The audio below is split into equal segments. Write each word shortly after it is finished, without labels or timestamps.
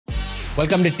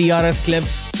Welcome to TRS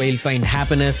Clips, where you'll find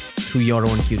happiness through your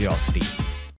own curiosity.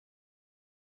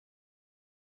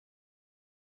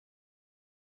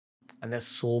 And there's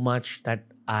so much that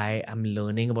I am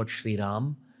learning about Shree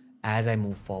Ram as I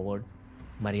move forward.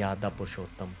 Maryada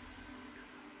Purushottam.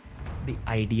 The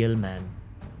ideal man.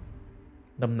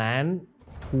 The man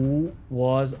who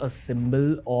was a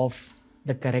symbol of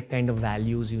the correct kind of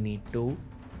values you need to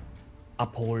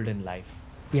uphold in life.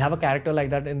 We have a character like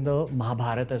that in the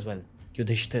Mahabharata as well,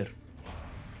 Yudhishthir.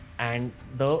 And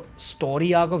the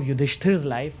story arc of Yudhishthir's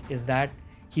life is that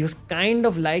he was kind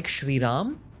of like Shree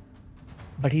Ram,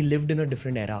 but he lived in a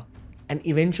different era. And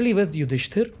eventually with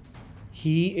Yudhishthir,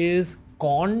 he is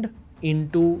conned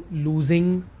into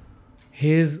losing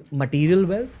his material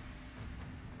wealth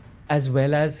as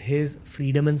well as his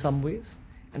freedom in some ways.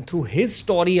 And through his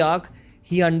story arc,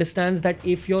 he understands that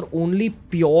if you're only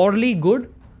purely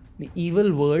good, the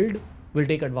evil world will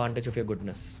take advantage of your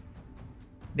goodness.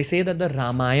 They say that the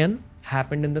Ramayan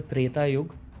happened in the Treta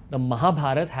Yuga, the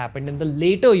Mahabharata happened in the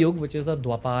later Yuga, which is the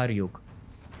Dwapar Yuga.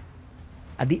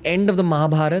 At the end of the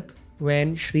Mahabharata,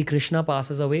 when Shri Krishna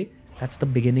passes away, that's the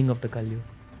beginning of the Kali Yuga.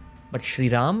 But Shree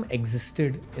Ram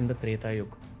existed in the Treta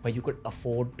Yuga, where you could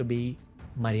afford to be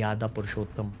Maryada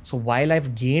Purushottam. So while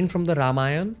I've gained from the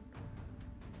Ramayan,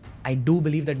 I do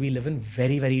believe that we live in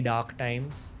very, very dark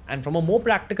times. And from a more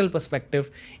practical perspective,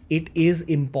 it is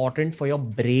important for your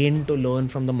brain to learn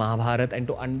from the Mahabharata and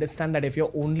to understand that if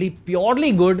you're only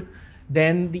purely good,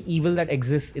 then the evil that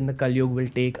exists in the Kali Yuga will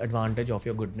take advantage of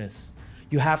your goodness.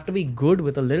 You have to be good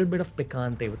with a little bit of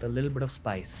picante, with a little bit of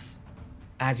spice,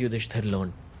 as Yudhishthir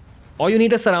learned. Or you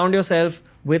need to surround yourself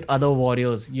with other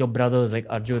warriors, your brothers like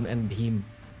Arjun and Bhim,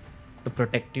 to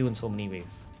protect you in so many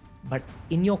ways. But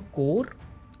in your core,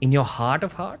 in your heart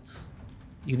of hearts,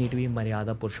 you need to be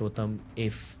Maryada Purushottam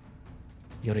if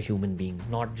you're a human being,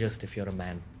 not just if you're a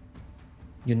man.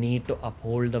 You need to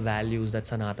uphold the values that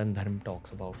Sanatan Dharma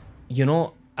talks about. You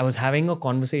know, I was having a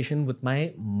conversation with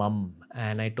my mum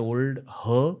and I told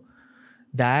her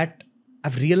that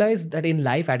I've realized that in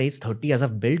life at age 30, as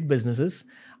I've built businesses,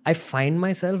 I find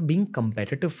myself being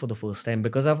competitive for the first time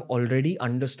because I've already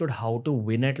understood how to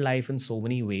win at life in so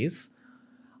many ways.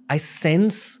 I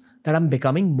sense that I'm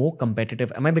becoming more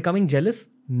competitive. Am I becoming jealous?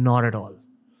 Not at all.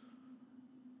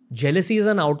 Jealousy is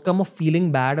an outcome of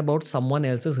feeling bad about someone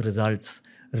else's results.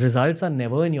 Results are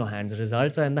never in your hands.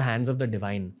 Results are in the hands of the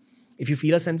divine. If you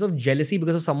feel a sense of jealousy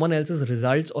because of someone else's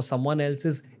results or someone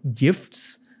else's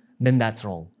gifts, then that's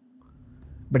wrong.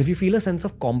 But if you feel a sense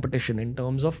of competition in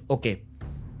terms of, okay,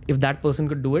 if that person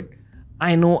could do it,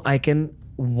 I know I can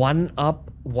one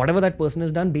up whatever that person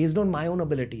has done based on my own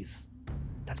abilities.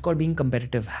 That's called being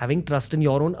competitive, having trust in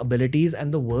your own abilities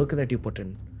and the work that you put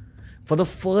in. For the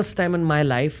first time in my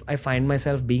life, I find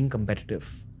myself being competitive.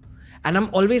 And I'm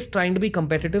always trying to be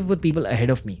competitive with people ahead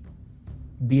of me.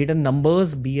 Be it in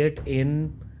numbers, be it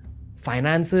in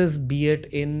finances, be it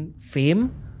in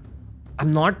fame.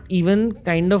 I'm not even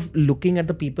kind of looking at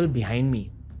the people behind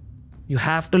me. You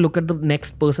have to look at the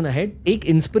next person ahead. Take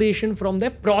inspiration from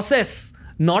their process,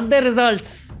 not their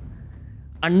results.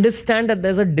 Understand that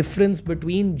there's a difference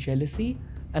between jealousy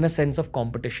and a sense of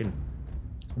competition.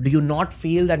 Do you not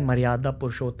feel that Maryada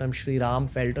Purushottam Shree Ram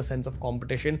felt a sense of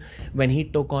competition when he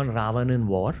took on Ravan in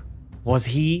war? Was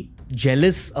he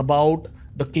jealous about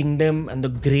the kingdom and the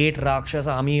great Rakshas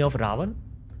army of Ravan?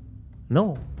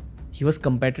 No. He was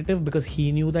competitive because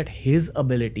he knew that his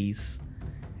abilities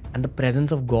and the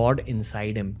presence of God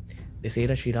inside him. They say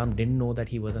that Shree Ram didn't know that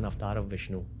he was an avatar of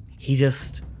Vishnu. He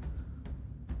just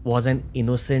was an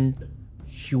innocent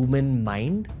human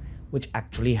mind which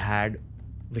actually had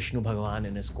Vishnu Bhagavan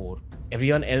in his core.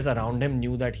 Everyone else around him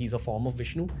knew that he's a form of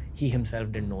Vishnu. He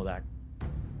himself didn't know that.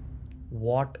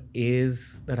 What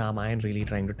is the Ramayan really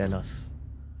trying to tell us?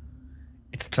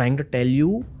 It's trying to tell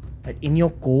you that in your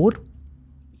core,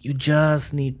 you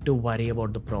just need to worry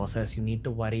about the process. You need to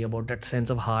worry about that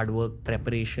sense of hard work,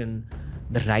 preparation,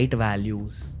 the right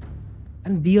values.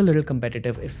 And be a little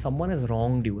competitive. If someone has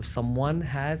wronged you, if someone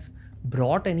has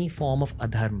brought any form of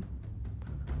adharma,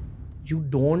 you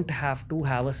don't have to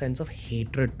have a sense of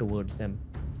hatred towards them.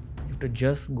 You have to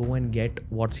just go and get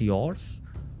what's yours,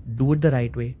 do it the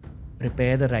right way,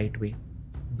 prepare the right way,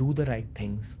 do the right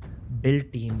things,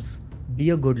 build teams,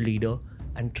 be a good leader,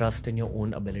 and trust in your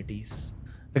own abilities.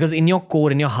 Because in your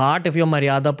core, in your heart, if you're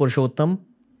Maryada Purushottam,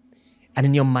 and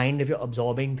in your mind, if you're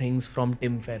absorbing things from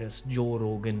Tim Ferriss, Joe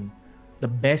Rogan, the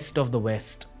best of the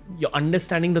West, you're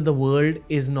understanding that the world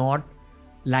is not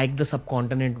like the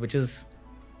subcontinent, which is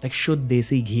like Shuddh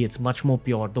Desi Ghee. It's much more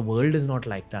pure. The world is not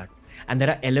like that. And there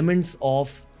are elements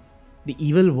of the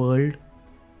evil world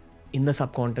in the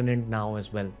subcontinent now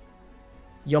as well.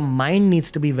 Your mind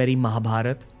needs to be very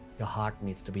Mahabharat. Your heart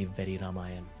needs to be very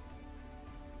Ramayan.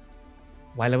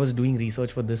 While I was doing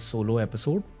research for this solo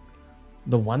episode,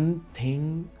 the one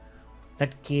thing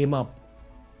that came up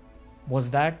was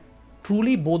that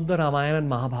truly both the Ramayana and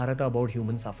Mahabharata are about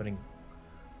human suffering.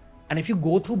 And if you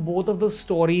go through both of those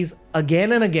stories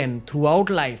again and again throughout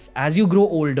life, as you grow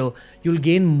older, you'll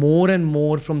gain more and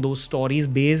more from those stories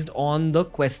based on the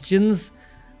questions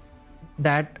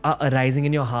that are arising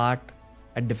in your heart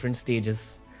at different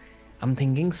stages. I'm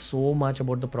thinking so much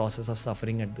about the process of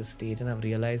suffering at this stage, and I've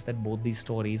realized that both these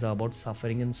stories are about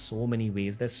suffering in so many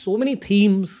ways. There's so many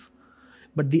themes,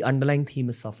 but the underlying theme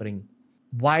is suffering.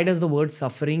 Why does the word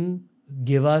suffering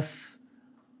give us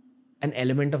an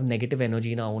element of negative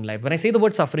energy in our own life? When I say the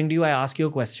word suffering to you, I ask you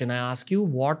a question. I ask you,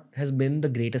 what has been the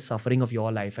greatest suffering of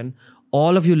your life? And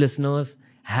all of you listeners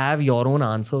have your own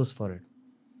answers for it.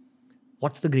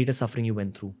 What's the greatest suffering you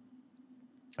went through?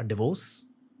 A divorce?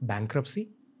 Bankruptcy?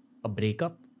 A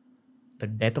breakup? The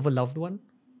death of a loved one?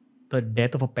 The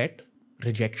death of a pet?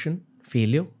 Rejection?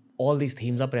 Failure? All these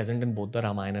themes are present in both the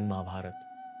Ramayana and Mahabharata.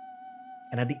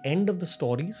 And at the end of the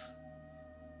stories,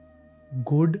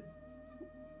 good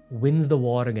wins the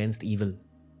war against evil.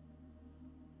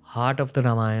 Heart of the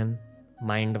Ramayana,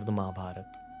 mind of the Mahabharata.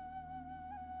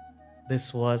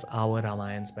 This was our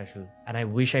Ramayan special. And I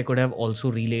wish I could have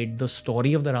also relayed the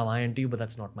story of the Ramayan to you, but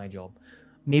that's not my job.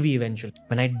 Maybe eventually.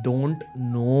 When I don't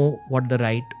know what the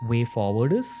right way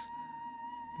forward is,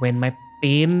 when my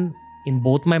pain in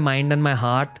both my mind and my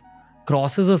heart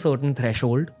crosses a certain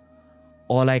threshold,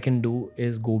 all I can do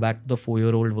is go back to the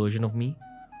 4-year-old version of me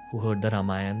who heard the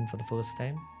Ramayan for the first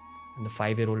time, and the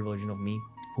 5-year-old version of me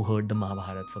who heard the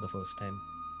Mahabharata for the first time.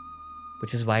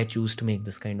 Which is why I choose to make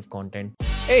this kind of content.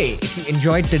 Hey, if you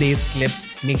enjoyed today's clip,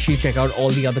 make sure you check out all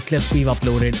the other clips we've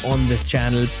uploaded on this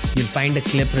channel. You'll find a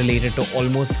clip related to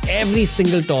almost every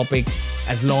single topic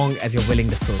as long as you're willing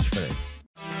to search for it.